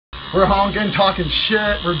We're honking, talking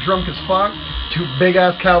shit. We're drunk as fuck. Two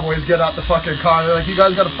big-ass cowboys get out the fucking car. They're like, you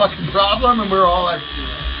guys got a fucking problem? And we're all like,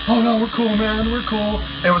 oh no, we're cool, man, we're cool.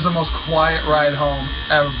 It was the most quiet ride home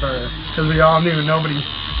ever. Because we all knew nobody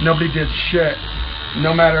did shit.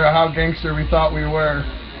 No matter how gangster we thought we were.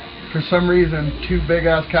 For some reason, two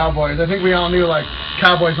big-ass cowboys. I think we all knew, like,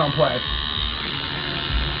 cowboys don't play.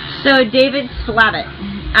 So, David Slavitt,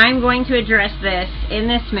 I'm going to address this in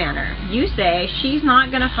this manner. You say she's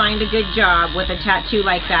not going to find a good job with a tattoo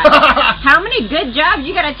like that. How many good jobs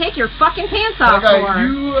you got to take your fucking pants off for?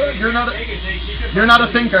 You're not a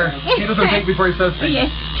thinker. He doesn't think before he says things. Yeah,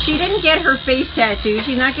 she didn't get her face tattooed.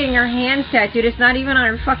 She's not getting her hands tattooed. It's not even on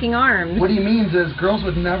her fucking arms. What he means is girls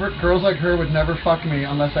like her would never fuck me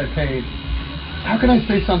unless I paid. How can I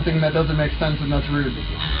say something that doesn't make sense and that's rude?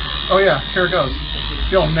 Oh yeah, here it goes.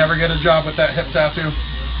 You'll never get a job with that hip tattoo.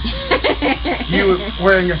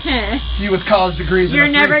 You with college degrees. You're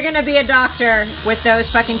never gonna be a doctor with those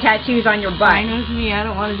fucking tattoos on your butt. Fine with me. I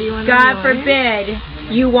don't want to be one. God forbid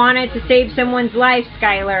you wanted to save someone's life,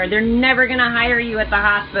 Skylar. They're never gonna hire you at the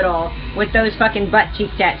hospital with those fucking butt cheek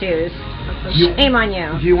tattoos. Shame on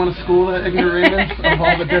you. Do you want to school the ignoramus of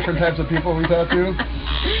all the different types of people we tattoo?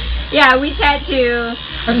 Yeah, we tattoo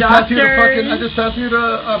I just tattooed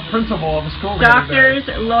a principal of a school. Doctors,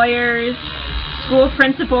 lawyers, school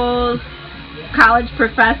principals, college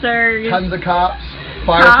professors. Tons of cops,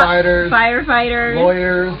 firefighters,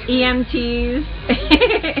 lawyers, EMTs.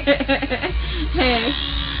 Hey.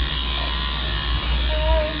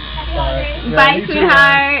 Bye,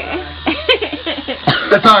 sweetheart.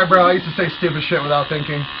 That's alright, bro. I used to say stupid shit without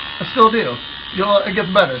thinking. I still do. It gets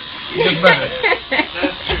better. It gets better.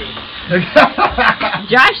 That's true.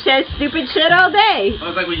 Josh says stupid shit all day. It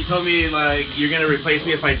was like when you told me, like, you're going to replace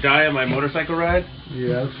me if I die on my motorcycle ride.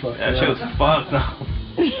 Yeah, that's fucked. That shit was fucked up.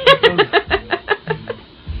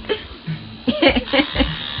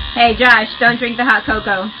 Hey, Josh, don't drink the hot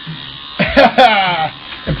cocoa.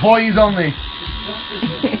 Employees only.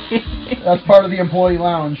 That's part of the employee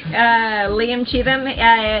lounge. Liam Cheatham,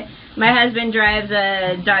 my husband drives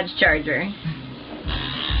a Dodge Charger.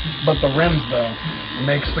 But the rims, though,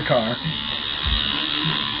 makes the car.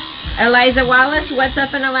 Eliza Wallace, what's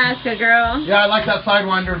up in Alaska, girl? Yeah, I like that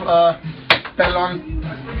Sidewinder, Bellon.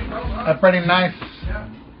 That's pretty nice.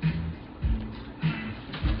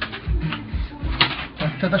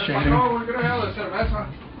 Back to the shading. Oh, we're gonna have this cerveza.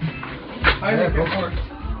 Yeah, go for it.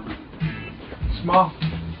 Small.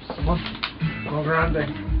 Small grande.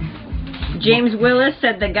 James Willis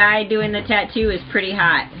said the guy doing the tattoo is pretty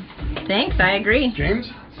hot. Thanks, I agree.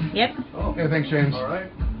 James? Yep. Oh, yeah, thanks, James. All right.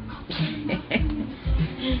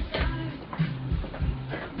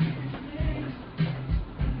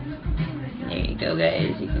 There you go,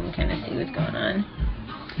 guys. You can kind of see what's going on.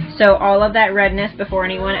 So all of that redness before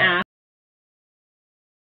anyone asks.